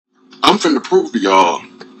finna prove to y'all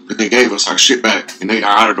that they gave us our shit back and they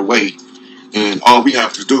are out of the way. And all we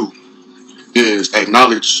have to do is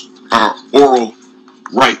acknowledge our oral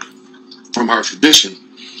right from our tradition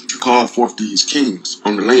to call forth these kings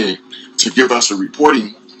on the land to give us a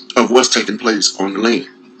reporting of what's taking place on the land.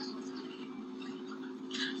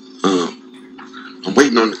 I'm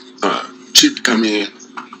waiting on the chief to come in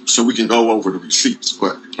so we can go over the receipts.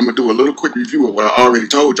 But I'm going to do a little quick review of what I already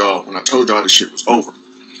told y'all when I told y'all this shit was over.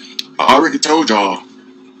 I already told y'all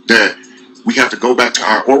that we have to go back to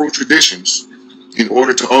our oral traditions in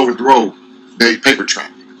order to overthrow their paper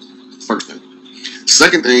trap. First thing.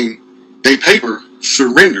 Second thing, their paper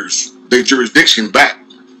surrenders their jurisdiction back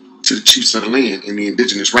to the chiefs of the land in the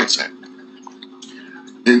Indigenous Rights Act.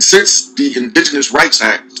 And since the Indigenous Rights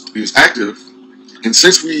Act is active, and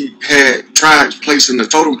since we had tribes placing the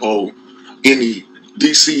totem pole in the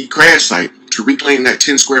D.C. crash site to reclaim that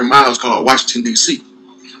 10 square miles called Washington, D.C.,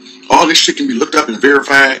 all this shit can be looked up and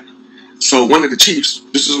verified. So one of the chiefs,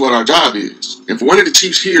 this is what our job is. If one of the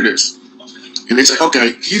chiefs hear this, and they say,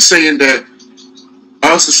 okay, he's saying that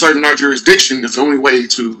us asserting our jurisdiction is the only way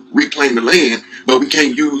to reclaim the land, but we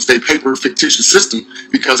can't use their paper fictitious system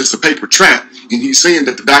because it's a paper trap, and he's saying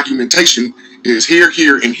that the documentation is here,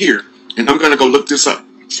 here, and here. And I'm going to go look this up.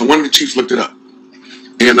 So one of the chiefs looked it up.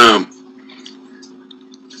 And I'm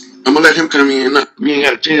going to let him come in. We ain't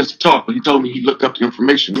had a chance to talk, but he told me he looked up the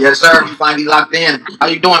information. Yes, sir. You finally locked in. How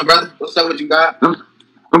you doing, brother? What's up with you, God?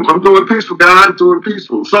 I'm doing peaceful, God. I'm doing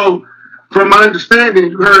peaceful. So, from my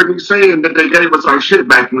understanding, you heard me saying that they gave us our shit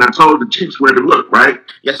back, and I told the chiefs where to look, right?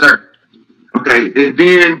 Yes, sir. Okay, and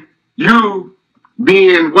then you,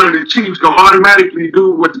 being one of the chiefs, gonna automatically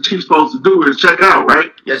do what the chief's supposed to do is check out,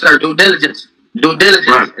 right? Yes, sir. Due diligence. Due diligence.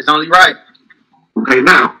 Right. It's only right. Okay,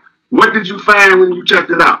 now, what did you find when you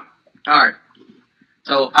checked it out? All right.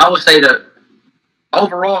 So I would say that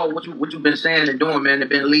overall, what you've been saying and doing, man, they've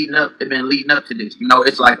been leading up to this. You know,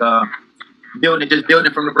 it's like building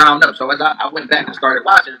from the ground up. So as I went back and started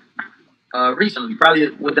watching recently, probably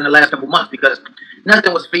within the last couple months, because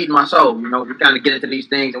nothing was feeding my soul. You know, we kind of get into these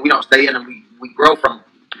things and we don't stay in them. We grow from them.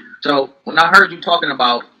 So when I heard you talking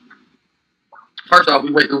about, first off,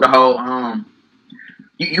 we went through the whole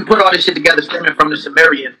you put all this shit together stemming from the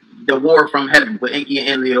Sumerian, the war from heaven with Enki and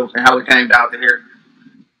Enlil, and how it came down to here.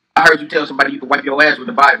 I heard you tell somebody you could wipe your ass with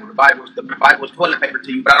the Bible. The Bible was toilet paper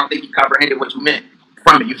to you, but I don't think you comprehended what you meant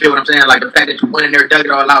from it. You feel what I'm saying? Like the fact that you went in there, dug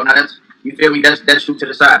it all out. Now that's, you feel me? That's shoot to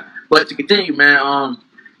the side. But to continue, man,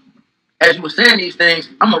 as you were saying these things,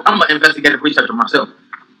 I'm an investigative researcher myself.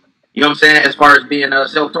 You know what I'm saying? As far as being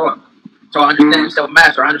self-taught. So I understand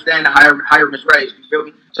self-master. I understand the higher misraised. You feel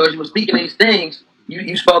me? So as you were speaking these things,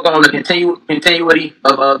 you spoke on the continuity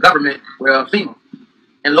of government with FEMA.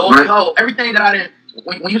 And lo and behold, everything that I didn't,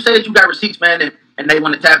 when you say that you got receipts, man, and they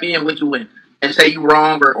want to tap in with you and say you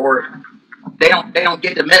wrong or they don't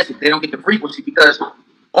get the message, they don't get the frequency, because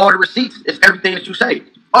all the receipts is everything that you say.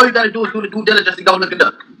 All you got to do is do the due diligence and go look it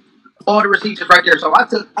up. All the receipts is right there. So I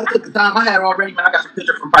took the time I had already, man. I got some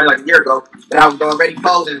pictures from probably like a year ago that I was already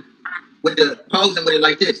posing with it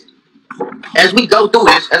like this. As we go through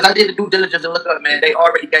this, as I did the due diligence and look up, man, they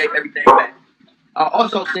already gave everything back. I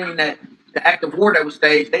also seen that the act of war that was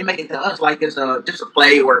staged, they make it to us like it's just a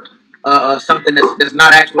play or something that's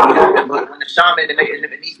not actually happening. But when the shaman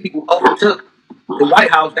and these people overtook the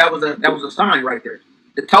White House, that was a sign right there.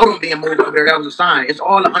 The totem being moved over there, that was a sign. It's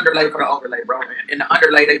all the underlay for the overlay, bro. And the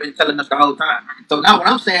underlay they've been telling us the whole time. So now what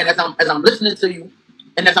I'm saying, as I'm listening to you,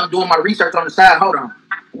 and as I'm doing my research on the side, hold on.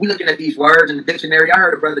 We looking at these words in the dictionary. I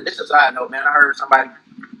heard a brother, this is a side note, man. I heard somebody,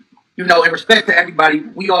 you know, in respect to everybody,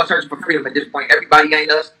 we all searching for freedom at this point. Everybody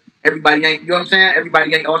ain't us. Everybody ain't, you know what I'm saying?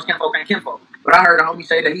 Everybody ain't, all kinfolk ain't kinfolk. But I heard a homie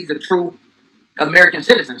say that he's a true American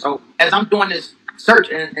citizen. So as I'm doing this search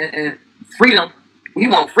and freedom, we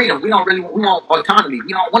want freedom. We want autonomy.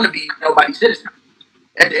 We don't want to be nobody's citizen.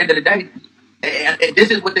 At the end of the day, and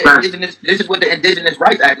this is what the Indigenous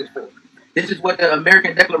Rights Act is for. This is what the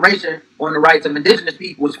American Declaration on the Rights of Indigenous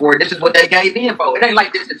People was for. This is what they gave in for. It ain't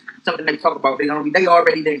like this is something they talk about. They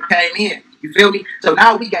already came in. You feel me? So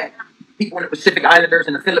now we got people in the Pacific Islanders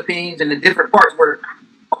and the Philippines and the different parts where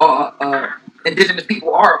indigenous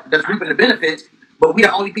people are that's reaping the benefits, but we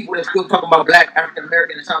the only people that's still talking about Black, African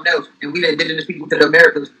American, and something else, and we the indigenous people to the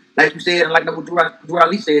Americas, like you said, and like Drew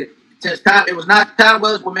Ali said. Since time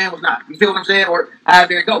was what man was not. You feel what I'm saying? Or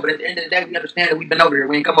however it go. But at the end of the day, we understand that we've been over here.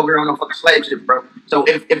 We ain't come over here on no fucking slave ship, bro. So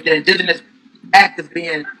if the Indigenous Act is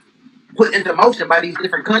being put into motion by these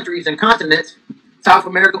different countries and continents, South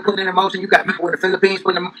America putting it in motion, you got people in the Philippines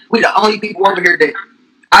putting them. We the only people over here that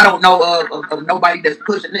I don't know of nobody that's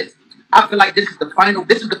pushing this. I feel like this is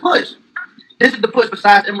the push. this is the push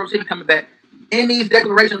besides Emerald City coming back. In these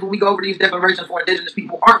declarations, when we go over these declarations for indigenous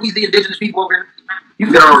people, aren't we the indigenous people over here? You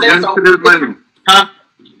we are organic to this land. Huh?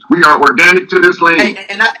 We are organic to this land.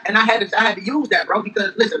 And I had to use that, bro,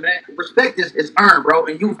 because listen, man, respect is earned, bro,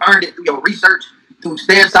 and you've earned it through your research, through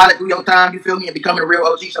staying solid through your time, you feel me, and becoming a real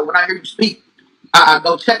OG. So when I hear you speak, I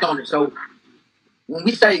go check on it. So when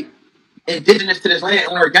we say indigenous to this land,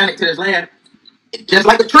 or organic to this land, just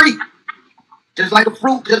like a tree, just like a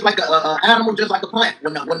fruit, just like a animal, just like a plant.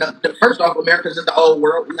 When the first off, Americans is the old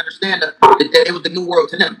world. We understand that it was the new world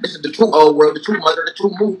to them. This is the true old world, the true mother, the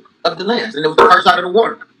true move of the lands, and it was the first out of the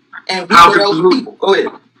water. And we were those people. Go ahead.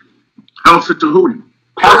 House at Tahuti.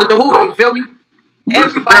 House at Tahuti. You feel me?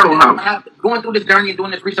 Everybody going through this journey and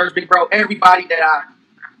doing this research, big bro. Everybody that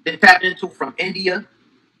I tapped into, from India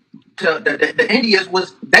to the Indians,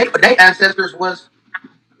 was their ancestors was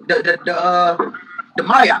the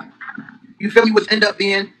Maya. You feel me? Which end up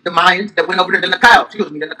being the Mayans that went over to the Nakal.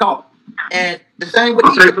 Excuse me, the Nakal. And the same with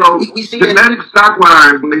Egypt. So we see genetic stock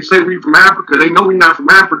lines. When they say we from Africa, they know we're not from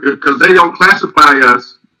Africa because they don't classify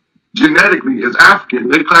us genetically as African.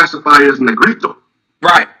 They classify us Negrito.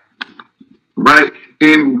 Right. Right.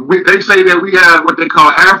 And they say that we have what they call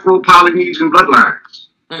Afro-Polynesian bloodlines.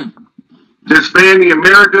 That span the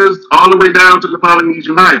Americas all the way down to the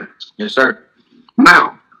Polynesian Islands. Yes, sir.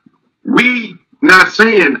 Now, we not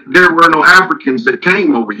saying there were no Africans that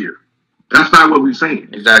came over here. That's not what we're saying.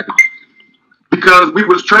 Exactly. Because we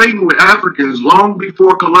was trading with Africans long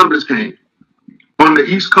before Columbus came. On the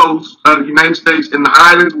east coast of the United States, and the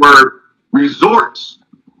islands were resorts.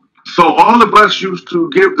 So all of us used to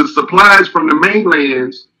give the supplies from the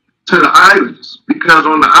mainlands to the islands, because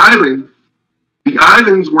on the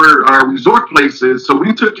islands were our resort places. So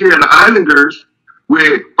we took care of the islanders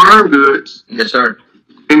with farm goods. Yes, sir.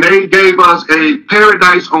 And they gave us a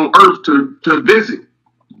paradise on earth to visit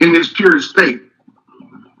in this pure state.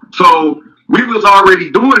 So we was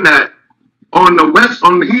already doing that on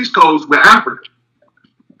the east coast with Africa.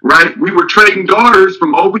 Right? We were trading daughters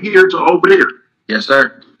from over here to over there. Yes,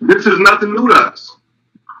 sir. This is nothing new to us.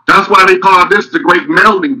 That's why they call this the great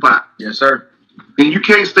melting pot. Yes, sir. And you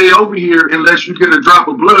can't stay over here unless you get a drop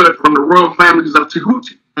of blood from the royal families of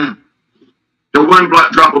Tahuti. The one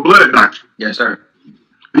drop of blood doctrine. Yes, sir.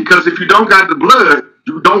 Because if you don't got the blood,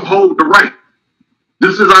 you don't hold the right.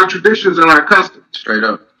 This is our traditions and our customs. Straight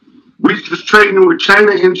up. We was trading with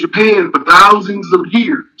China and Japan for thousands of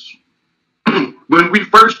years. When we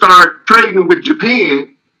first started trading with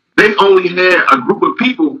Japan, they only had a group of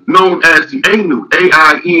people known as the Ainu,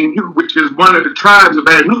 A-I-N-U, which is one of the tribes of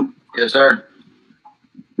Anu. Yes, sir.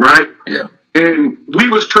 Right? Yeah. And we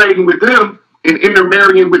was trading with them and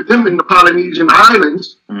intermarrying with them in the Polynesian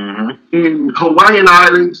Islands, in Hawaiian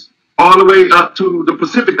Islands, all the way up to the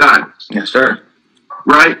Pacific Islands. Yes, sir.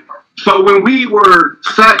 Right? So when we were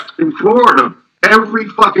sat in Florida, every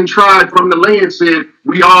fucking tribe from the land said,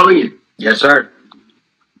 we all in. Yes, sir.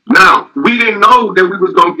 Now, we didn't know that we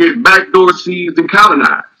was going to get backdoor seized and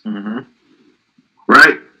colonized.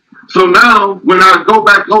 Right? So now, when I go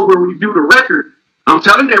back over and review the record, I'm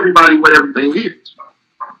telling everybody what everything is.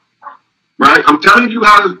 Right? I'm telling you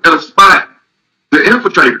how to spot the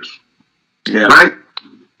infiltrators. Yeah. Right?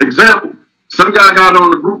 Example, some guy got on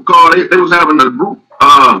the group call, they was having a group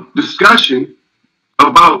discussion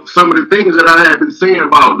about some of the things that I had been saying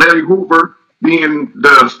about Larry Hoover being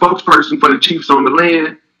the spokesperson for the chiefs on the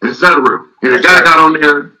land, etc. And the guy got on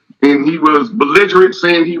there and he was belligerent,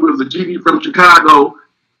 saying he was a GD from Chicago.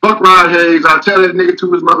 Fuck Rod Hayes, I tell that nigga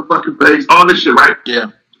to his motherfucking face, all this shit, right?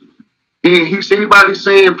 Yeah. And he's anybody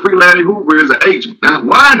saying free Larry Hoover is an agent. Now,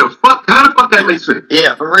 why the fuck, how the fuck that makes sense?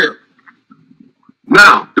 Yeah, for real.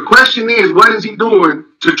 Now, the question is, what is he doing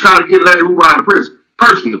to try to get Larry Hoover out of prison?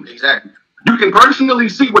 Personally. Exactly. You can personally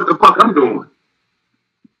see what the fuck I'm doing.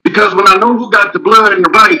 Because when I know who got the blood and the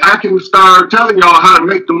right, I can start telling y'all how to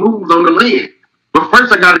make the moves on the land. But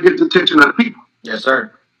first, I got to get the attention of the people. Yes,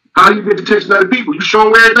 sir. How do you get the attention of the people? You show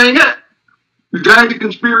them where everything at. You drag the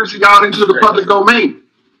conspiracy out into the public domain.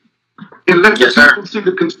 And let the people see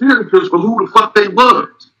the conspirators for who the fuck they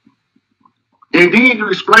was. And then you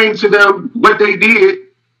explain to them what they did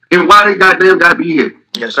and why they goddamn got to be here.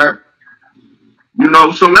 Yes, sir. You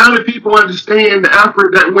know, so now that people understand the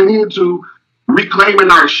effort that went into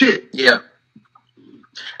reclaiming our shit. Yeah.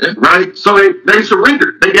 Right? So they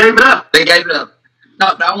surrendered. They gave it up. They gave it up.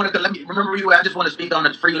 No, but I want to let me remember you. I just want to speak on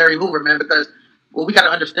the free Larry Hoover, man, because what we got to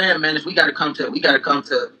understand, man, is we got to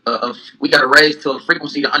raise to a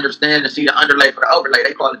frequency to understand and see the underlay for the overlay.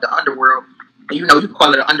 They call it the underworld. And you know, you can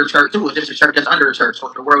call it an under church too. It's just a church that's under a church,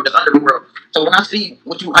 so the world that's under the world. So when I see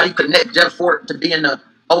how you connect Jeff Fort to being the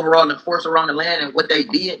overall enforcer on the land and what they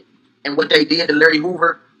did, and what they did to Larry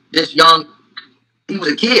Hoover, this young, he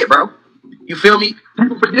was a kid, bro. You feel me?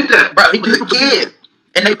 People forget that. Bro, he was a kid.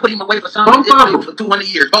 And they put him away for something for 200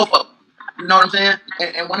 years, both of them. You know what I'm saying?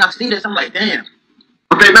 And when I see this, I'm like, damn.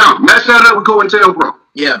 Okay, now, match that up with COINTELPRO.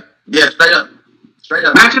 Yeah, straight up. Straight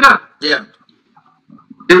up. Match it up. Yeah.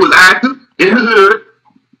 It was active in the hood.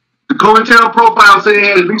 The COINTELPRO profile said it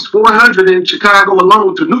had at least 400 in Chicago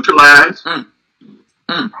alone to neutralize.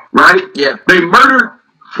 Right? Yeah. They murdered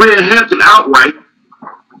Fred Hampton outright.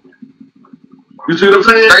 You see what I'm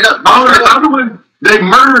saying? Straight up. All the other ones, they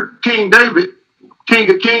murdered King David, King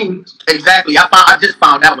of Kings. Exactly. I just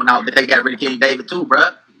found that one out that they got rid of King David too, bro.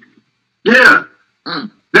 Yeah.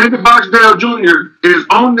 David Barksdale Jr. is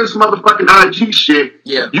on this motherfucking IG shit.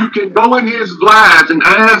 Yeah. You can go in his lives and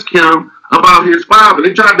ask him about his father.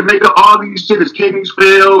 They tried to make up all these shit. His kidneys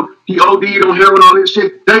failed. He OD'd on heroin, all this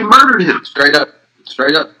shit. They murdered him. Straight up.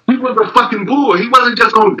 Straight up. He was a fucking bull. He wasn't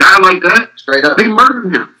just gonna die like that. Straight up. They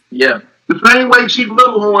murdered him. Yeah. The same way Chief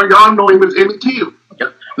Littlehorn, y'all know him as Emmett Till.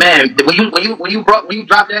 Man, when you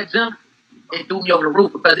dropped that gem, it threw me over the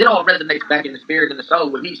roof because it all resonates back in the spirit and the soul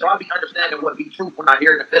with me. So I'll be understanding what be truth when I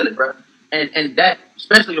hear it and feel it, bro. And that,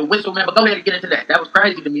 especially the whistle, man. But go ahead and get into that. That was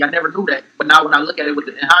crazy to me. I never knew that. But now when I look at it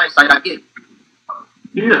in hindsight, I get it.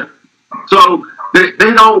 Yeah. So they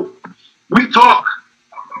don't. We talk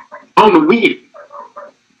on the wind,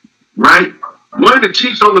 right? One of the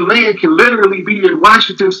chiefs on the land can literally be in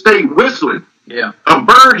Washington State whistling. Yeah. A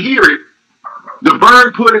bird hear it. The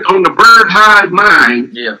bird put it on the bird hive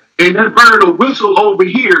mind. Yeah. And that bird will whistle over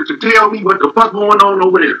here to tell me what the fuck going on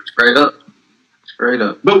over there. Straight up. Straight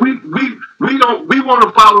up. But we want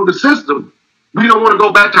to follow the system. We don't want to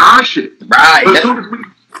go back to our shit. Right. But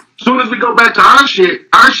soon as we go back to our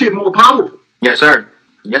shit more powerful. Yes, sir.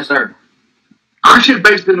 Yes, sir. Our shit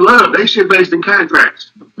based in love. They shit based in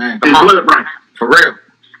contracts. Man, and blood right. For real.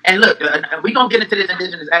 And look, we gonna get into this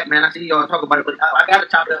Indigenous Act, man. I see y'all talk about it, but I gotta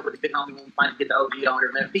chop it up with the big homie when we finally get the OG on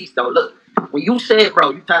here, man. Peace, though. Look, when you said, bro,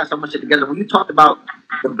 you tied so much shit together. When you talked about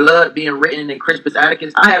the blood being written in Crispus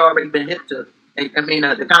Attucks, I had already been hip to.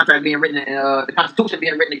 The contract being written, the Constitution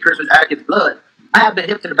being written in Crispus Attucks' blood. I have been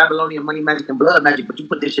hip to the Babylonian money magic and blood magic, but you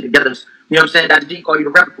put this shit together. You know what I'm saying? Dr. G call you the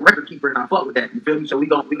record keeper, and I fuck with that. You feel me? So we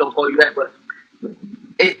gonna call you that, but.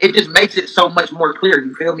 It just makes it so much more clear,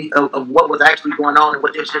 you feel me, of what was actually going on and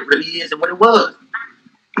what this shit really is and what it was.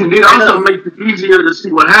 And it also makes it easier to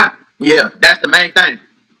see what happened. Yeah, that's the main thing.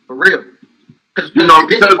 For real. Because this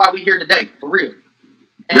is why we here today. For real.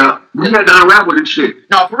 And we had to unravel this shit.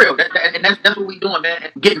 No, for real. That's what we doing, man.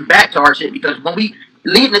 And getting back to our shit. Because when we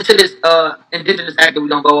leading into this Indigenous Act that we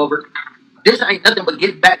don't go over, this ain't nothing but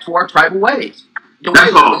getting back to our tribal ways. The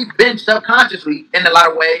ways that we've been subconsciously in a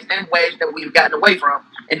lot of ways and ways that we've gotten away from.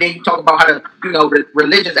 And then you talk about how the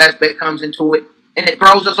religious aspect comes into it and it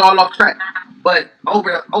throws us all off track. But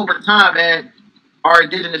over time, man, our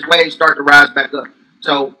indigenous ways start to rise back up.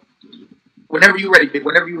 So whenever you're ready, Big,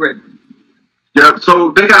 whenever you're ready. Yeah,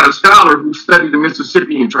 so they got a scholar who studied the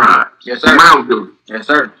Mississippian tribes. Yes, sir. Mountain. Yes,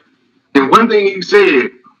 sir. And one thing he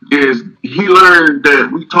said is he learned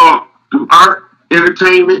that we talk through art,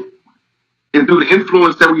 entertainment, and through the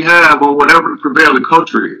influence that we have on whatever the prevailing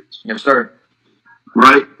culture is. Yes, sir.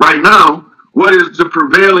 Right now, what is the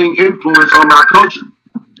prevailing influence on our culture?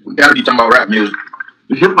 We gotta be talking about rap music.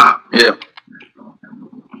 Hip hop. Yeah.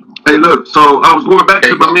 Hey, look, so I was going back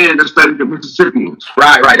to my man that studied the Mississippians.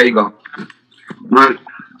 Right, there you go. Right.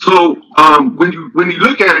 So when you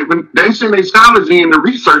look at it, when they send their scholars in to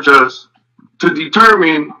research us to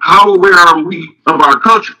determine how aware are we of our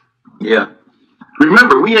culture. Yeah.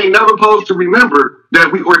 Remember, we ain't never supposed to remember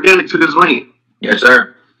that we organic to this land. Yes,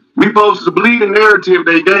 sir. We supposed to believe the narrative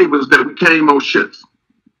they gave us that we came on ships.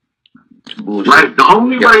 Bullshit. Right? The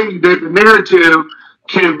only way that the narrative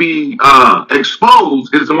can be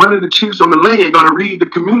exposed is one of the chiefs on the land going to read the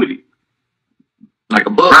community. Like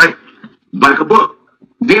a book. Right? Like a book.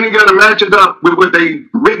 Then you're going to match it up with what they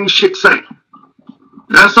written shit say.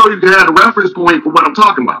 That's so you can have a reference point for what I'm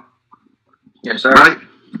talking about. Yes, sir. Right?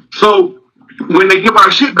 So when they give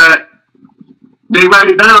our shit back, they write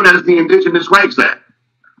it down as the Indigenous Rights Act.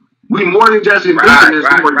 We more than just indigenous,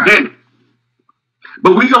 we're organic.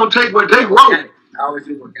 But we gonna take what they wrote. I always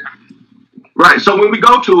do organic. Right. So when we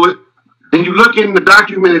go to it and you look in the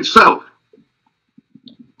document itself,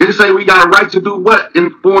 it say we got a right to do what?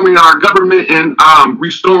 Informing our government and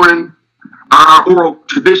restoring our oral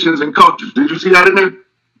traditions and cultures. Did you see that in there?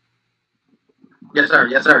 Yes, sir.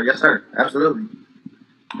 Yes, sir. Yes, sir. Absolutely.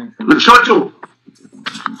 Let's show it to them.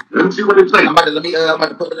 Let me see what it says. I'm about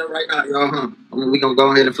to put it up right now, y'all. We're gonna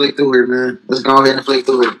go ahead and flick through here, man. Let's go ahead and flick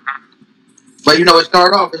through it. But you know, it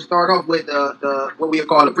start off with the what we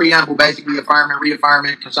call the preamble, basically affirming,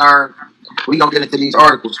 reaffirming, concern. We gonna get into these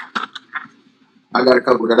articles. I got a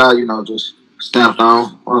couple that I, just stamped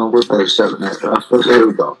on. We're page 7 at. There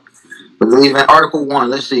we go. Believe in Article 1.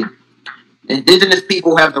 Let's see. Indigenous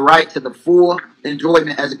people have the right to the full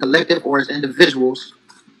enjoyment as a collective or as individuals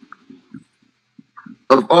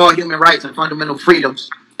of all human rights and fundamental freedoms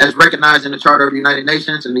as recognized in the Charter of the United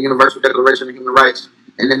Nations and the Universal Declaration of Human Rights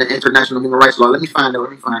and in the International Human Rights Law. Let me find that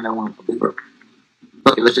one.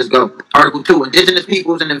 Okay, let's just go. Article 2. Indigenous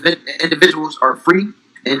peoples and individuals are free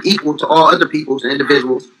and equal to all other peoples and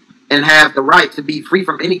individuals and have the right to be free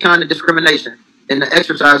from any kind of discrimination in the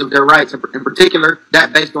exercise of their rights, in particular,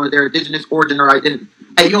 that based on their indigenous origin or identity.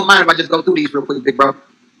 Hey, you don't mind if I just go through these real quick, big bro?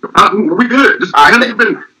 We good. All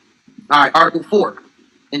right, Article 4.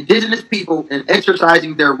 Indigenous people in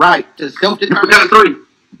exercising their right to self-determination.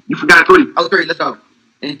 You forgot 3. Oh, 3, let's go.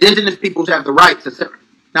 Indigenous peoples have the right to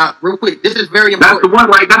Now, real quick, this is very important. That's the one,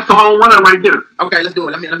 right? That's the whole one right there. Okay, let's do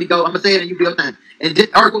it. Let me go. I'm gonna say it and you do your thing.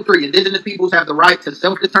 Article 3: Indigenous peoples have the right to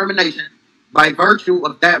self-determination. By virtue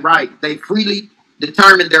of that right, they freely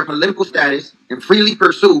determine their political status and freely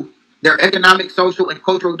pursue their economic, social, and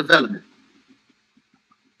cultural development.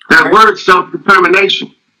 That word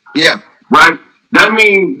self-determination. Yeah. Right? That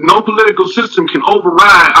means no political system can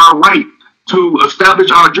override our right to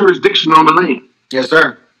establish our jurisdiction on the land. Yes,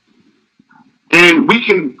 sir. And we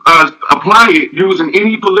can apply it using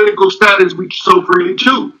any political status we so freely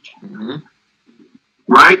choose. Mm-hmm.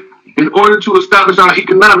 Right? In order to establish our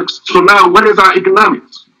economics. So now, what is our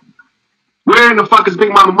economics? Where in the fuck is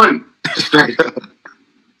Big Mama money? Straight up.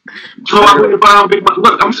 So I went and found Big Mama.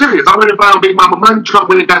 Look, I'm serious. I went and found Big Mama money. Trump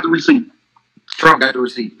went and got the receipt. Trump got the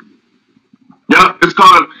receipt. Yeah, it's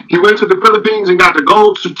called, he went to the Philippines and got the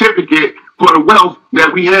gold certificate for the wealth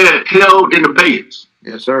that we had held in the beds.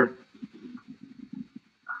 Yes, sir.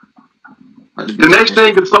 The next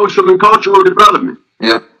thing is social and cultural development.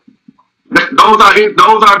 Yeah.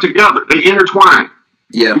 Those are together. They intertwine.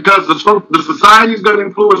 Yeah. Because the society is going to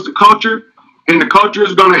influence the culture, and the culture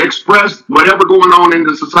is going to express whatever going on in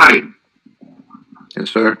the society.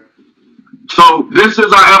 Yes, sir. So this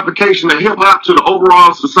is our application of hip hop to the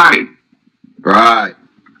overall society. Right.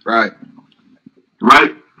 Right.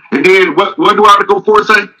 And then what do Article 4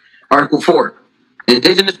 say? Article 4.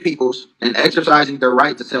 Indigenous peoples, in exercising their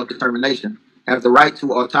right to self-determination, have the right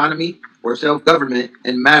to autonomy or self-government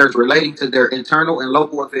in matters relating to their internal and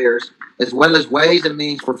local affairs, as well as ways and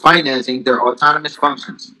means for financing their autonomous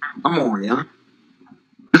functions. Come on, young.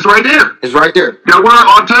 It's right there. It's right there. That word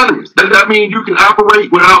autonomous. That means you can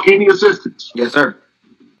operate without any assistance. Yes, sir.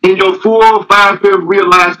 In your full 5/5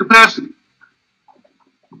 realized capacity.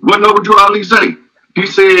 What Noble Drew Ali say? He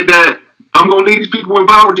said that I'm going to lead these people in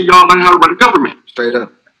power till y'all learn how to run a government. Straight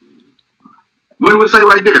up. What do it say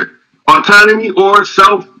right there? Autonomy or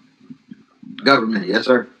government, yes,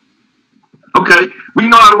 sir. Okay, we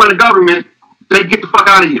know how to run a government. They get the fuck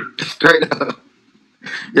out of here. Straight up.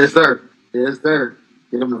 Yes, sir. Yes, sir.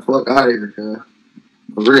 Get them the fuck out of here, cuz.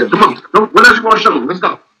 For real. Come on. What else you want to show them? Let's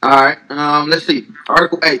go. All right. Let's see.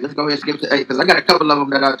 Article 8. Let's go ahead and skip to 8 because I got a couple of them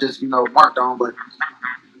that I just, marked on. But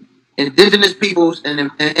indigenous peoples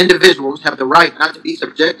and individuals have the right not to be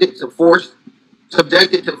subjected to forced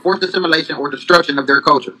assimilation or destruction of their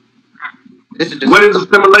culture. What is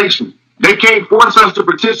assimilation? They can't force us to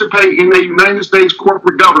participate in the United States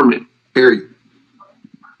corporate government. Period.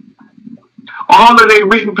 All of their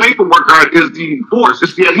written paperwork is the force.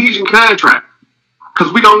 It's the adhesion contract.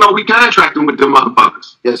 Because we don't know we contracting with them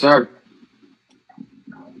motherfuckers. Yes, sir.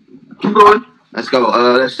 Keep going. Let's go.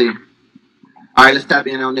 Let's see. All right, let's tap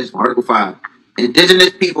in on this. Article 5.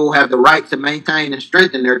 Indigenous people have the right to maintain and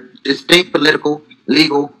strengthen their distinct political,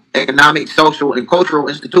 legal, economic, social, and cultural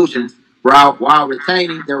institutions while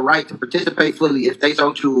retaining their right to participate fully, if they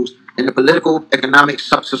so choose, in the political, economic,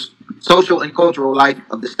 social, and cultural life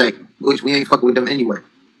of the state, which we ain't fucking with them anyway.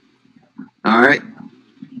 All right.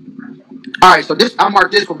 So I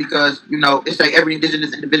marked this one because it say every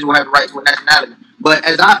indigenous individual have the right to a nationality. But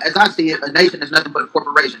as I see it, a nation is nothing but a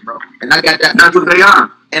corporation, bro. And I got that. That's what they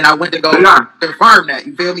are. And I went to go confirm that.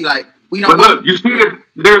 You feel me? Like we don't. But look, you see,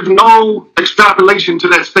 there's no extrapolation to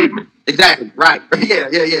that statement. Exactly. Right. Yeah.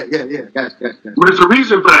 Gotcha. But there's a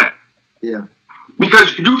reason for that. Yeah.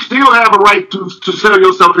 Because you still have a right to sell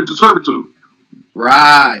yourself into servitude.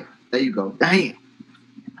 Right. There you go. Damn.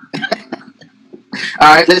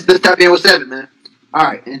 All right, let's tap in with 7, man. All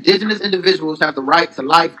right, indigenous individuals have the right to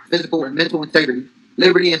life, physical and mental integrity,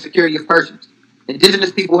 liberty, and security of persons.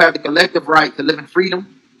 Indigenous people have the collective right to live in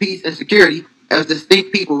freedom, peace, and security as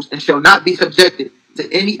distinct peoples and shall not be subjected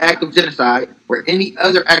to any act of genocide or any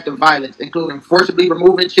other act of violence, including forcibly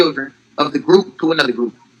removing children of the group to another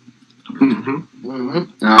group. I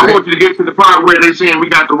want you to get to the part where they're saying we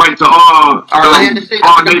got the right to all land and shit.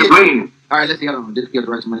 All native land. All right, let's see. Hold on. This gives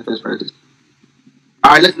the right to manifest practice.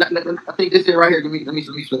 All right, I think this here right here. Let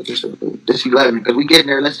me flip this up. This 11 because we getting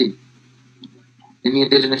there. Let's see. In the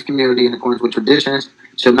indigenous community, in accordance with traditions,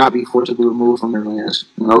 shall not be forcibly removed from their lands.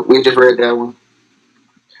 No, we just read that one.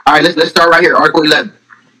 All right, let's start right here. Article 11.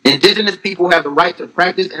 Indigenous people have the right to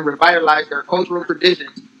practice and revitalize their cultural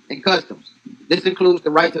traditions and customs. This includes the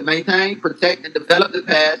right to maintain, protect, and develop the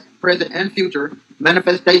past, present, and future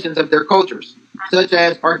manifestations of their cultures, such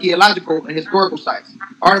as archaeological and historical sites,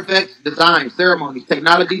 artifacts, designs, ceremonies,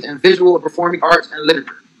 technologies, and visual and performing arts and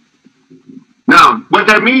literature. Now, what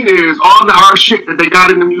that means is all the art shit that they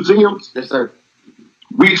got in the museums. Yes, sir.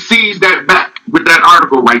 We seize that back with that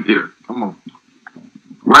article right there. Come on.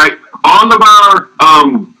 Right? All of our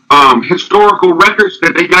historical records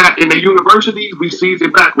that they got in the universities, we seize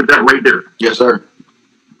it back with that right there. Yes, sir.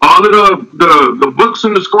 All of the books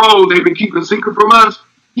and the scrolls they've been keeping secret from us,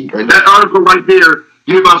 that article right there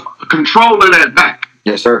give us control of that back.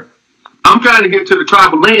 Yes, sir. I'm trying to get to the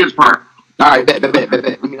tribal lands part. All right, bet.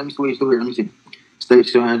 Let me switch through here. Let me see. States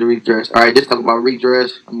still have to redress. All right, let's talk about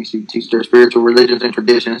redress. Let me see. Teach their spiritual religions and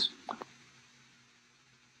traditions.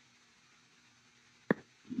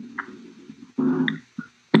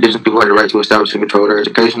 Indigenous people have the right to establish and control their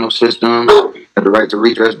educational systems. Have the right to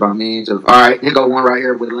redress by means of. All right, here go one right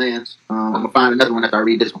here with lands. I'm gonna find another one after I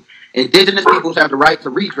read this one. Indigenous peoples have the right to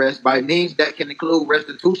redress by means that can include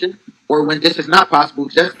restitution, or when this is not possible,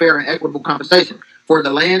 just fair and equitable compensation for the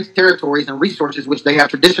lands, territories, and resources which they have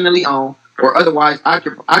traditionally owned or otherwise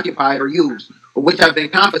occupied or used, or which have been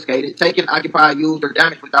confiscated, taken, occupied, used, or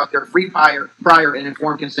damaged without their free prior and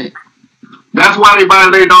informed consent. That's why they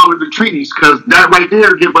violated all of the treaties, because that right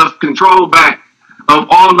there give us control back of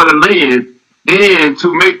all of the land and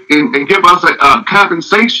to make and give us a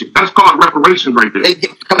compensation. That's called reparations right there. That's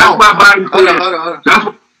why Biden said. That's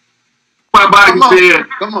why Biden said.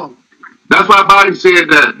 Come on. That's why Biden said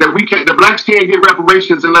that we can't. The blacks can't get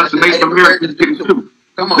reparations unless the Native Americans get it too.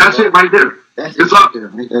 Come on. That's it right there. That's it's right up there.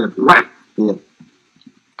 Right. Yeah.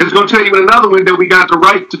 It's gonna tell you in another one that we got the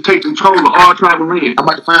right to take control of all tribal land. I'm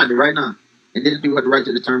about to find it right now. Indigenous people have the right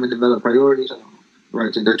to determine, develop priorities,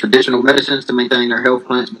 right to their traditional medicines to maintain their health,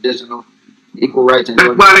 plants, medicinal, equal rights. And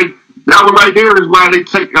that's why that one right there is why they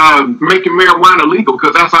take making marijuana legal,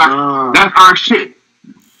 because that's our shit.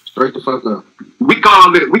 Straight the fuck up. We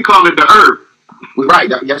call it the herb.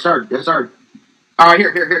 Right. Yes, sir. Yes, sir. All right,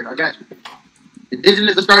 here. I got you.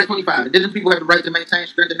 Indigenous, let's start at 25. Indigenous people have the right to maintain,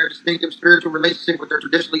 strengthen their distinctive spiritual relationship with their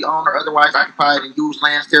traditionally owned or otherwise occupied and used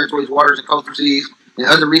lands, territories, waters, and coastal seas, and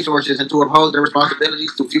other resources, and to uphold their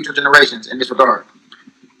responsibilities to future generations in this regard.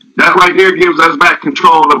 That right there gives us back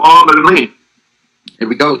control of all of the land. Here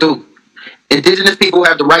we go, too. Indigenous people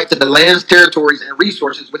have the right to the lands, territories, and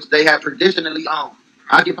resources which they have traditionally owned,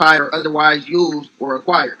 occupied, or otherwise used or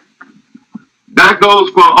acquired. That goes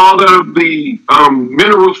for all of the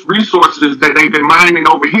minerals resources that they've been mining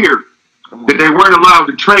over here that they weren't allowed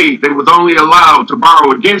to trade. They was only allowed to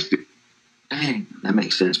borrow against it. Dang, that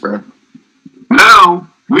makes sense, bro. Now,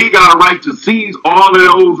 we got a right to seize all of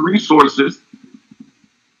those resources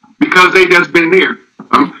because they just been there.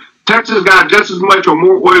 Texas got just as much or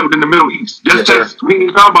more oil than the Middle East. Just Texas. We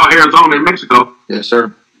ain't talk about Arizona and Mexico. Yes,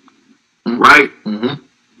 sir. Right?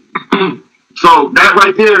 Mm-hmm. So that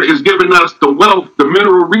right there is giving us the wealth, the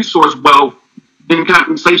mineral resource wealth in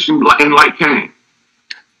compensation in like kind.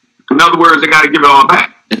 In other words, they got to give it all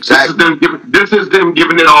back. Exactly. This is them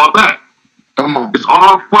giving it all back. Come on. It's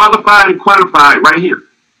all qualified and quantified right here.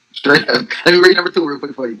 Straight up. Let me read number 2 real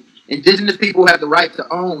quick for you. Indigenous people have the right to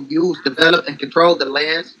own, use, develop, and control the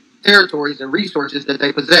lands, territories, and resources that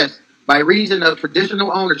they possess by reason of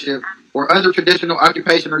traditional ownership or other traditional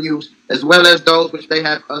occupation or use, as well as those which they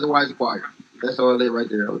have otherwise acquired. That's all it right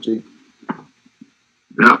there, OG.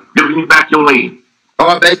 Yeah, giving you back your land.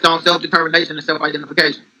 All based on self-determination and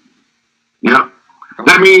self-identification. Yeah.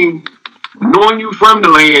 That means knowing you from the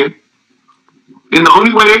land, and the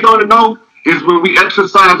only way they're going to know is when we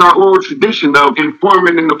exercise our oral tradition of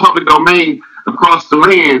informing in the public domain across the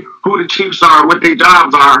land who the chiefs are, what their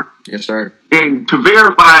jobs are. Yes, sir. And to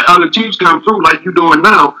verify other chiefs come through like you're doing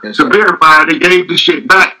now, yes, to sir. Verify they gave the shit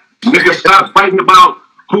back. Niggas stop fighting about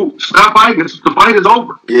who. Stop fighting. The fight is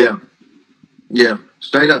over. Yeah. Yeah.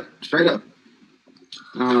 Straight up.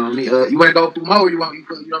 You want to go through more? You know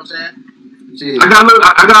what I'm saying? I got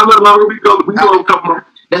a little longer. We go a couple more.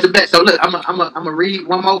 That's the best. So look, I'm gonna read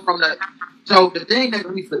one more from the. So the thing that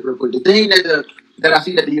let me flip real quick. The thing that that I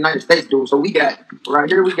see that the United States do. So we got right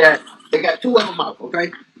here. They got two of them out.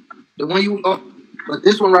 Okay, the one but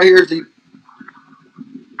this one right here is the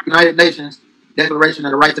United Nations Declaration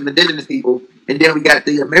of the Rights of Indigenous People, and then we got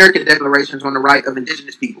the American Declarations on the Right of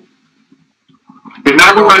Indigenous People. And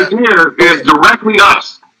that one right there is directly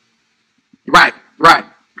us. Right,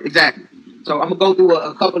 exactly. So I'm gonna go through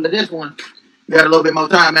a couple of this one. You got a little bit more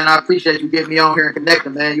time, man. I appreciate you getting me on here and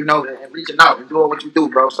connecting, man. You know, and reaching out and doing what you do,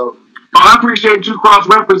 bro. So I appreciate you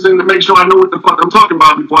cross-referencing to make sure I know what the fuck I'm talking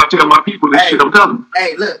about before I tell my people this shit I'm telling them.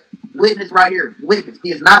 Hey, look, witness right here. Witness.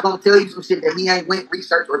 He is not gonna tell you some shit that he ain't went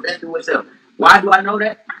research or been through himself. Why do I know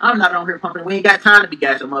that? I'm not on here pumping. We ain't got time to be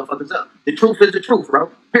gassing motherfuckers up. The truth is the truth,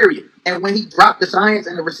 bro. Period. And when he dropped the science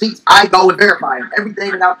and the receipts, I go and verify him.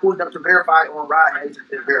 Everything that I pulled up to verify on Rod Hayes has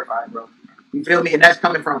been verified, bro. You feel me? And that's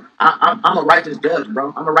coming from, I'm a righteous judge,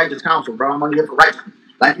 bro. I'm a righteous counsel, bro. I'm only here for righteousness.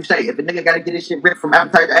 Like you say, if a nigga got to get his shit ripped from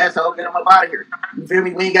appetite to asshole, get him up out of here. You feel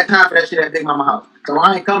me? We ain't got time for that shit at Big Mama house. So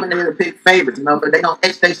I ain't coming here to pick favorites, you know, but they gonna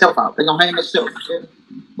X themselves out. They gonna hang themselves.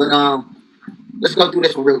 But let's go through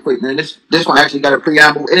this one real quick, man. This one actually got a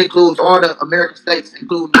preamble. It includes all the American states,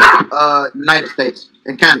 including United States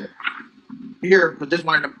and Canada. Here, but this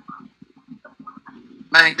one of the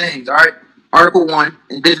main things, all right? Article 1,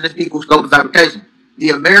 Indigenous People Scope of Application. The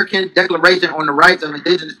American Declaration on the Rights of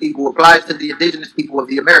Indigenous People applies to the indigenous people of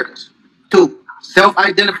the Americas. 2,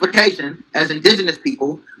 self-identification as indigenous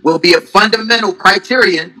people will be a fundamental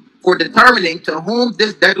criterion for determining to whom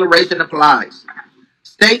this declaration applies.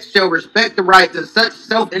 States shall respect the right to such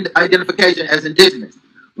self-identification as indigenous,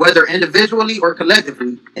 whether individually or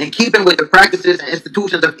collectively, in keeping with the practices and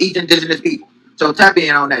institutions of each indigenous people. So tap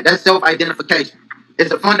in on that. That's self-identification.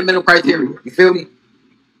 It's a fundamental criteria. You feel me?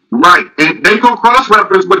 Right. And they go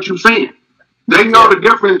cross-reference what you're saying. They know the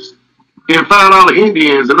difference in $5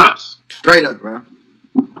 Indians and us. Straight up, bro.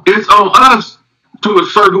 It's on us to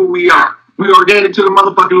assert who we are. We are organic to the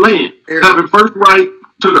motherfucking land. Having first right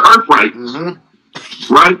to the earth rights.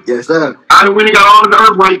 Mm-hmm. Right? Yes, sir. I done went and got all of the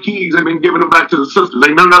earth right keys and been giving them back to the sisters.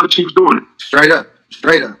 Ain't none of the chiefs doing it. Straight up.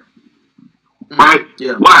 Mm-hmm. Right?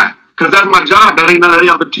 Yeah. Why? Because that's my job. That ain't none of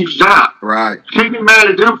the other chief's job. Right. Can't be mad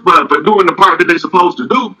at them for doing the part that they're supposed to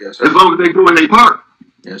do. Yes, sir. As long as they're doing their part.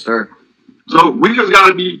 Yes, sir. So we just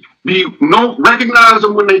gotta recognize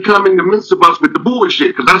them when they come in the midst of us with the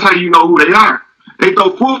bullshit, because that's how you know who they are. They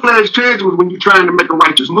throw full-fledged charges when you're trying to make a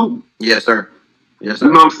righteous move. Yes, sir. Yes, sir.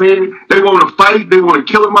 You know what I'm saying? They want to fight, they want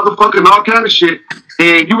to kill a motherfucker and all kind of shit,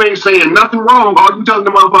 and you ain't saying nothing wrong. All you telling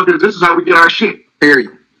the motherfuckers, this is how we get our shit.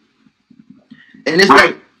 Period. And this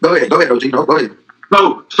right. Go ahead, OG. No, go ahead.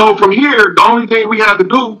 So from here, the only thing we have to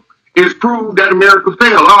do is prove that America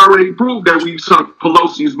failed. I already proved that we sunk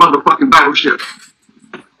Pelosi's motherfucking battleship.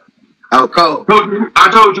 Oh, cool. I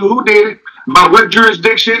told you who did it, by what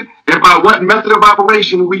jurisdiction, and by what method of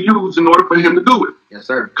operation we used in order for him to do it. Yes,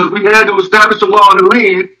 sir. Because we had to establish the law of the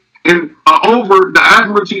land and over the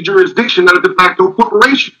admiralty jurisdiction of the de facto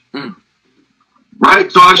corporation.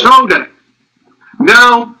 Right? So I showed that.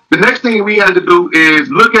 Now, the next thing we had to do is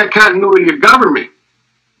look at continuity of government.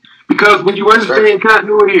 Because when you understand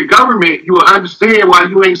continuity of government, you will understand why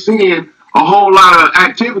you ain't seeing a whole lot of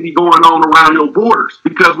activity going on around your borders,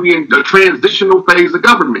 because we in the transitional phase of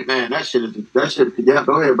government. Man, that shit, yeah,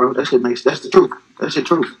 go ahead, bro. That's the truth. That's the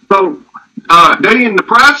truth. So, they in the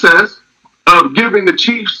process of giving the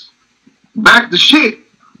chiefs back the shit.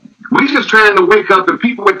 We just trying to wake up the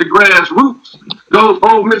people at the grassroots, those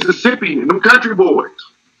old Mississippi and them country boys.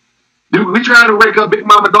 Dude, we trying to wake up Big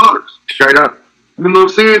Mama daughters. Straight up. You know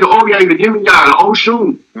what I'm saying? The Oye, the Gimme Guy, the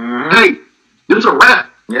Oshun. Hey, this is a rap.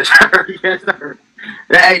 Yes, sir. Yes, sir.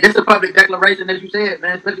 Hey, this is a public declaration, as you said,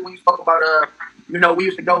 man. Especially when you spoke about, we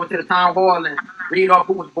used to go into the town hall and read off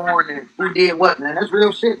who was born and who did what, man. That's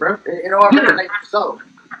real shit, bro. It all relates to so.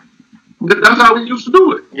 That's how we used to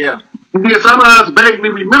do it. Yeah. And then some of us vaguely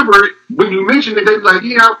remember it. When you mention it, they was like,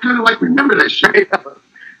 yeah, I kind of like remember that shit.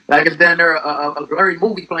 Like it's down there, a blurry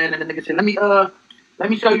movie playing, and the nigga said, let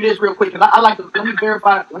me show you this real quick, because I like to, let me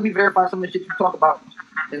verify some of the shit you talk about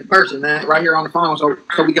in person, man, right here on the phone, so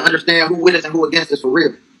we can understand who with us and who against us for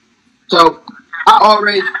real. So,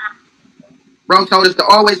 bro told us to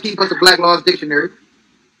always keep us a Black Laws Dictionary.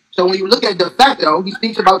 So when you look at de facto, he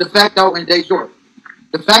speaks about de facto and de jure.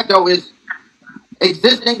 De facto is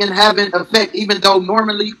existing and having effect even though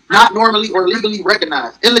not normally or legally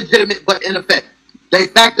recognized. Illegitimate but in effect. De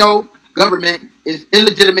facto government is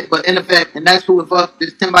illegitimate but in effect, and that's who the fuck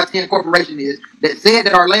this 10 by 10 corporation is that said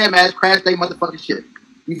that our landmass crashed they motherfucking shit.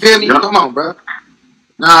 You feel me? Yep. Come on, bro.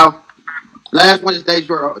 Now, last one is de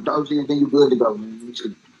jure, and then you good to go, man.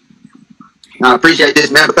 Now, I appreciate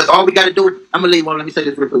this, man, because all we got to do, I'm going to leave one. Let me say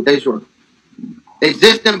this real quick. De jure.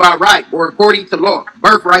 existing by right or according to law.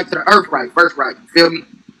 Birthright to the earth right, first right. You feel me?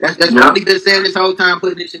 That's what we've been saying this whole time,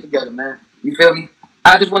 putting this shit together, man. You feel me?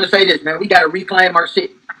 I just want to say this, man. We got to reclaim our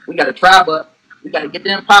shit. We got to tribe up. We got to get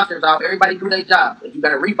the imposters out. Everybody do their job. If you got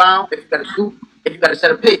to rebound, if you got to shoot, if you got to set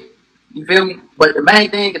a pick. You feel me? But the main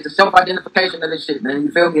thing is the self-identification of this shit, man.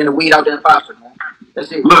 You feel me? And the weed out the imposters, man.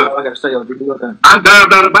 That's it. Look, that's all I got to say. I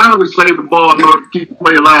dived out of bounds and slaved the ball in order to keep the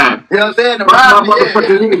play alive. You know what I'm saying?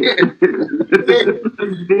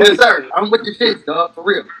 Yes, sir. I'm with the shit, dog. For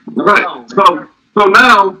real. Right. So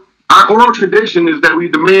now, our oral tradition is that we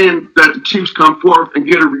demand that the chiefs come forth and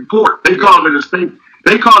get a report. They call it a state.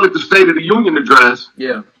 They call it the State of the Union address.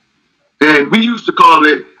 Yeah. And we used to call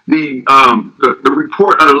it the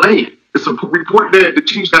report of the land. It's a report that the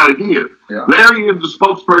chiefs got to give. Yeah. Larry is the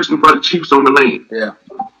spokesperson for the chiefs on the land. Yeah.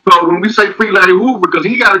 So when we say free Larry Hoover, because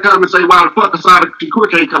he got to come and say, why the fuck Assad Shakur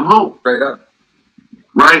can't come home? Straight up.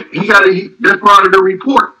 Right? That's part of the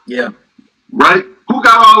report. Yeah. Right? Who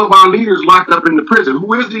got all of our leaders locked up in the prison?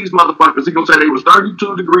 Who is these motherfuckers? He gonna say they was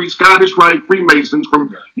 32-degree Scottish Rite Freemasons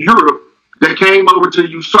from Europe that came over to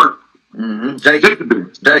usurp. Mm-hmm.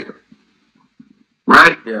 Jacob.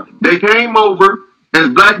 Right? Yeah. They came over as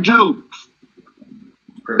black Jews.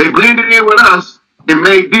 They blended in with us and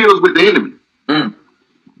made deals with the enemy. Mm.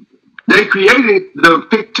 They created the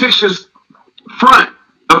fictitious front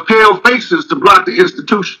of pale faces to block the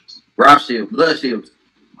institutions. Rock shield, blood shields.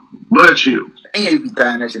 Blood shields. They ain't be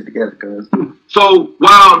tying that shit together, cuz. So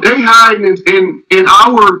while they hiding in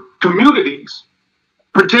our communities,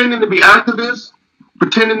 pretending to be activists,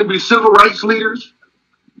 pretending to be civil rights leaders,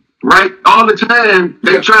 right? All the time,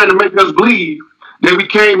 they're trying to make us believe that we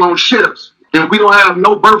came on ships and we don't have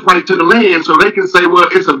no birthright to the land, so they can say, well,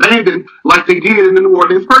 it's abandoned like they did in the New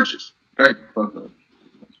Orleans Purchase. Right. Fuck up.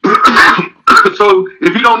 So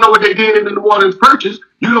if you don't know what they did in the New Orleans Purchase,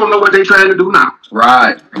 you don't know what they're trying to do now.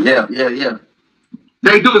 Right. Yeah.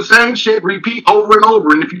 They do the same shit, repeat over and over,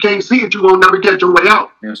 and if you can't see it, you won't never get your way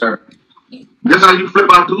out. Yes, sir. That's how you flip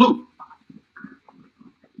out the loop.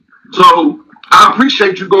 So I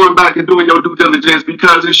appreciate you going back and doing your due diligence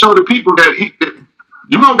because it showed the people that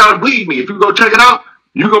you don't gotta believe me. If you go check it out,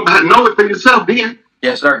 you gonna know it for yourself then.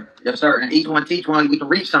 Yes, sir. And each one teach one. We can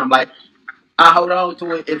reach something. Like I hold on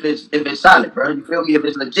to it if it's solid, bro. You feel me? If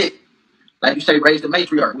it's legit. Like you say, raise the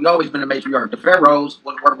matriarch. We always been a matriarch. The pharaohs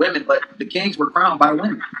were women, but the kings were crowned by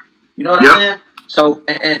women. You know what I'm saying? So,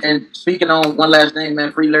 and speaking on one last thing,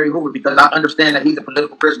 man, free Larry Hoover, because I understand that he's a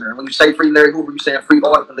political prisoner. And when you say free Larry Hoover, you're saying free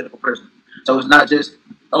all the political prisoners. So it's not just,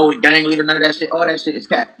 gang leader, none of that shit. All that shit is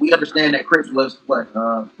cap. We understand that Crips was,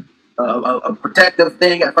 a protective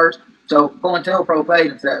thing at first. So COINTELPRO played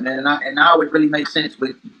into that, man. And now it really makes sense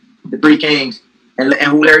with the three kings and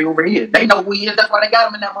who Larry Hoover is. They know who he is. That's why they got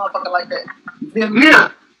him in that motherfucker like that. You feel me?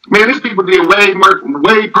 Yeah. Man, these people did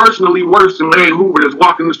way personally worse than Larry Hoover that's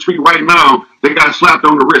walking the street right now. They got slapped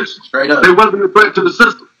on the wrist. Straight up. They wasn't a threat to the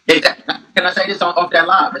system. Exactly. Can I say this off that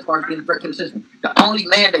live as far as being a threat to the system? The only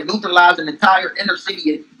man that neutralized an entire inner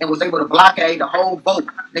city and was able to blockade the whole vote,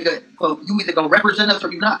 nigga, well, you either gonna represent us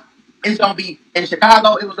or you not. It's gonna be in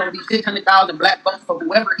Chicago. It was gonna be 600,000 black votes for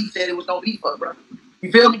whoever he said it was gonna be for, bro.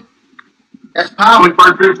 You feel me? That's power.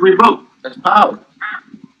 21st century vote. That's power.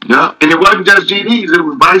 Yeah, and it wasn't just GDs. It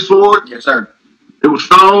was Vice Lord. Yes, sir. It was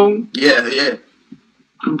Stone. Yeah.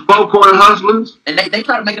 Four-corner hustlers. And they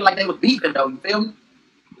try to make it like they was beefing, though. You feel me?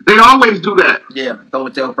 They always do that. Yeah,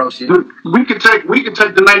 COINTELPRO shit. We can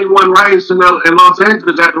take the 91 riots in Los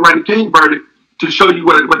Angeles after Rodney King verdict to show you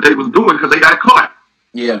what they was doing because they got caught.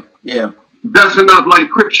 Yeah. Dusting up like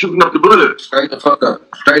Crips shooting up the blood. Straight the fuck up.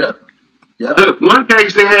 Straight up. Yeah. One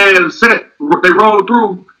case they had set, they rolled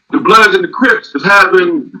through, the Bloods and the Crips is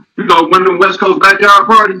having, one of them West Coast backyard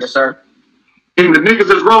parties. Yes, sir. And the niggas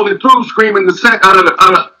that's rolling through screaming the set out of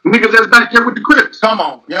the niggas that's back there with the Crips. Come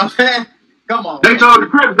on. You know what I'm saying? Come on. They told the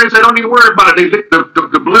Crips, they said, don't even worry about it. They lit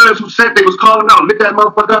the Bloods who said they was calling out, lit that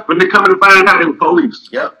motherfucker up, and they coming to find out they were police.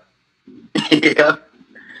 Yep. Yeah.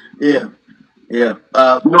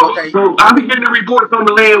 Okay. So I be getting the reports on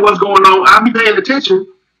the land, what's going on. I be paying attention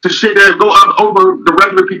to shit that go up over the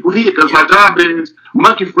regular people here, because my job is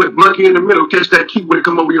monkey in the middle, catch that key when it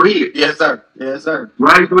come over your head. Yes, sir.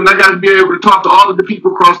 Right? So I got to be able to talk to all of the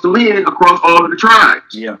people across the land, across all of the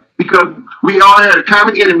tribes. Yeah. Because we all had a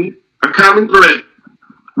common enemy, a common threat.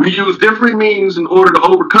 We use different means in order to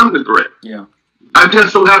overcome the threat. Yeah. I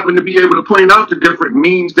just so happen to be able to point out the different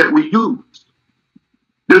means that we use.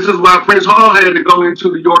 This is why Prince Hall had to go into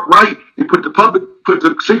the York Rite and put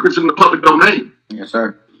the secrets in the public domain. Yes,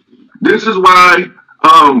 sir. This is why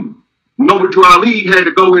Noble Ali had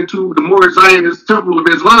to go into the Moorish Zionist Temple of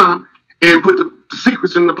Islam and put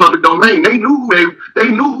secrets in the public domain. They knew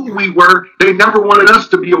who we were. They never wanted us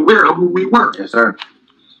to be aware of who we were. Yes, sir.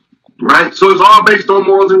 Right? So it's all based on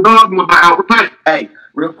morals and dogma by Albert Pike. Hey,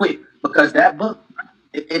 real quick, because that book,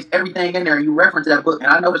 it's everything in there. You reference that book,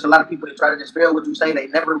 and I notice a lot of people that try to dispel what you say, they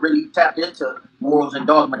never really tapped into morals and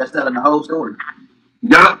dogma that's telling the whole story.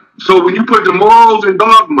 Yeah. So when you put the morals and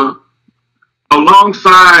dogma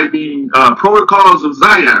alongside the protocols of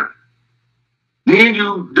Zion, then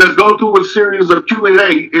you just go through a series of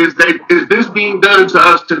Q&A. Is this being done to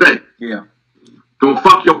us today? Yeah. Don't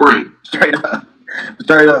fuck your brain. Straight up.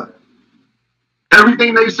 Straight up.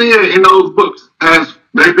 Everything they said in those books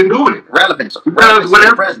they've been doing it. Relevance. Because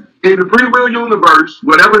whatever in the free will universe,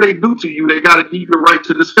 whatever they do to you, they got to keep your right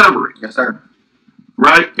to discovery. Yes, sir.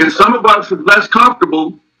 Right? And some of us are less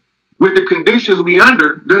comfortable with the conditions we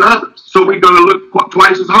under than others. So we're gonna look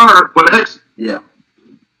twice as hard for the exit. Yeah.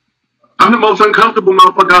 I'm the most uncomfortable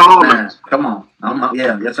motherfucker of all of us. Come on.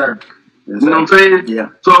 Yeah, yes, sir. Yes, you know what I'm saying? Yeah.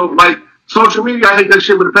 So like social media, I hate that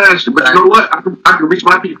shit with a passion. But you know what? I can reach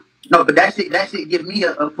my people. No, but that shit gives me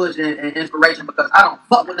a push and inspiration because I don't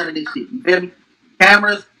fuck with none of this shit. You feel me?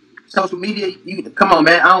 Cameras, social media, come on,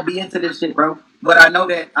 man. I don't be into this shit, bro. But I know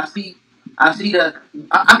that I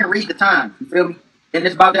can read the time. You feel me? And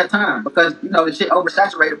it's about that time because the shit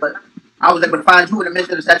oversaturated. But I was able to find you in the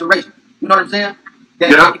midst of the saturation. You know what I'm saying?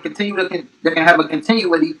 That can continue that can have a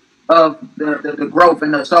continuity of the growth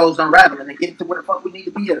and the souls unraveling and getting to where the fuck we need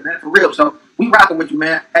to be at, man. For real. So we rocking with you,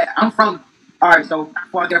 man. Hey, I'm from. All right, so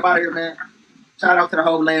before I get up out of here, man, shout out to the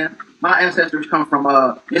whole land. My ancestors come from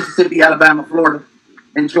Mississippi, Alabama, Florida,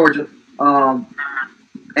 and Georgia.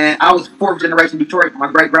 And I was fourth generation Detroit.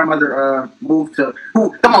 My great grandmother moved to.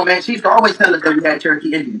 Come on, man. She used to always tell us that we had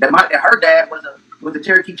Cherokee Indians. That her dad was a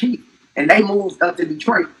Cherokee chief, and they moved up to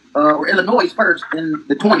Detroit or Illinois first in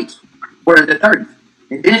the 20s or the 30s,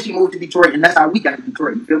 and then she moved to Detroit, and that's how we got to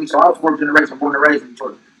Detroit. You feel me? So I was fourth generation, born and raised in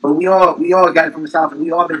Detroit. But we all got it from the South, and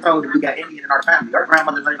we all been told that we got Indian in our family. Our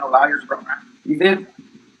grandmothers ain't no liars, bro. You feel me?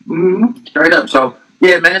 Mm-hmm. Straight up. So,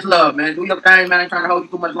 yeah, man, it's love, man. Do your thing, man. I ain't trying to hold you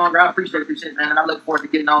too much longer. I appreciate this shit, man, and I look forward to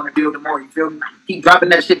getting on and building more. You feel me? Keep dropping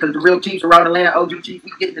that shit, because the real chiefs around the land, OG chief,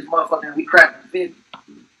 we getting this motherfucker, and we cracking. You feel me?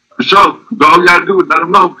 For sure. All you gotta do is let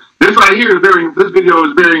them know. This right here this video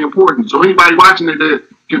is very important. So anybody watching it that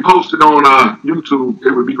can post it on YouTube,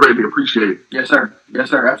 it would be greatly appreciated. Yes, sir. Yes,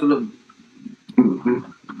 sir. Absolutely. Mm-hmm.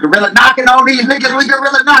 Gorilla knocking on these niggas. We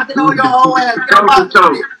gorilla knocking on your whole ass. All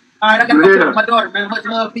right, I gotta go with my daughter, man. Much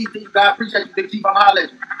love, peace to you, God. Appreciate you, Big Chief. I'm hollering.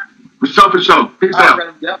 For sure. Peace out.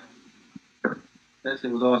 Right, yep. That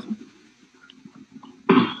shit was awesome.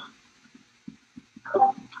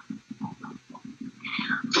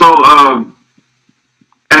 So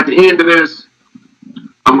at the end of this,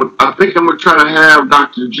 I think I'm gonna try to have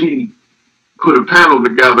Dr. G put a panel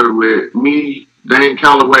together with me, Dane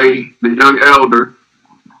Calloway, the young elder,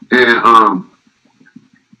 and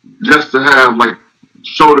just to have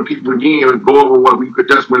show the people again and go over what we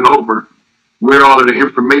just went over, where all of the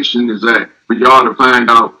information is at for y'all to find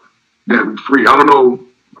out that we're free. I don't know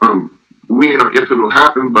when or if it will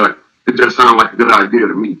happen, but it just sounds like a good idea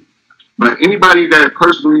to me. But anybody that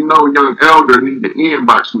personally know young elder need to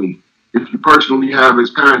inbox me if you personally have his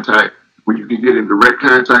contact, where you can get in direct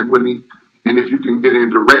contact with me. And if you can get in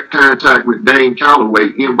direct contact with Dane Calloway,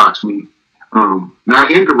 inbox me.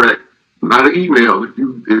 Not indirect, not an email. If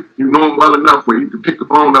you know him well enough where you can pick the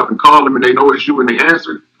phone up and call them and they know it's you and they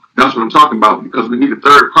answer, that's what I'm talking about. Because we need a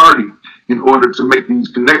third party in order to make these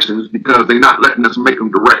connections because they're not letting us make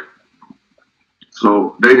them direct.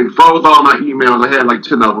 So they didn't froze all my emails. I had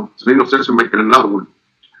 10 of them. So there's no sense in making another one.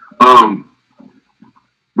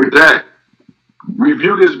 With that,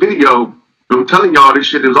 review this video. I'm telling y'all this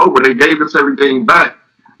shit is over. They gave us everything back.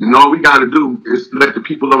 And all we got to do is let the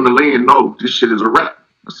people on the land know this shit is a wrap.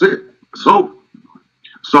 That's it. It's over.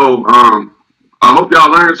 So I hope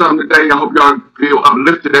y'all learned something today. I hope y'all feel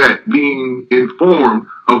uplifted at being informed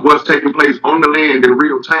of what's taking place on the land in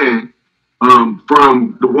real time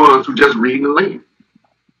from the ones who just reading the land.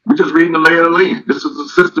 We're just reading the lay of the land. This is the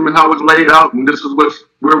system and how it's laid out, and this is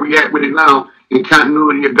where we at with it now in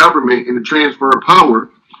continuity of government and the transfer of power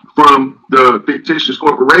from the fictitious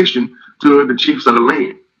corporation to the chiefs of the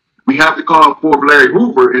land. We have to call for Larry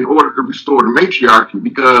Hoover in order to restore the matriarchy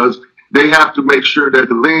because they have to make sure that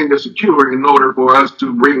the land is secure in order for us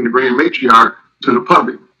to bring the grand matriarch to the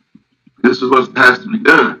public. This is what has to be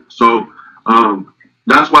done. So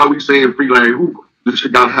that's why we're saying free Larry Hoover. This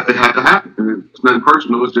shit had to happen. And it's nothing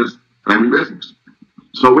personal. It's just family business.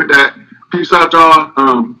 So with that, peace out,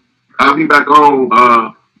 y'all. I'll be back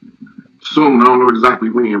on soon. I don't know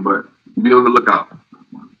exactly when, but be on the lookout.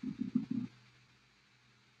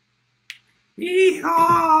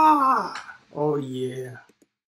 Yeehaw! Oh yeah.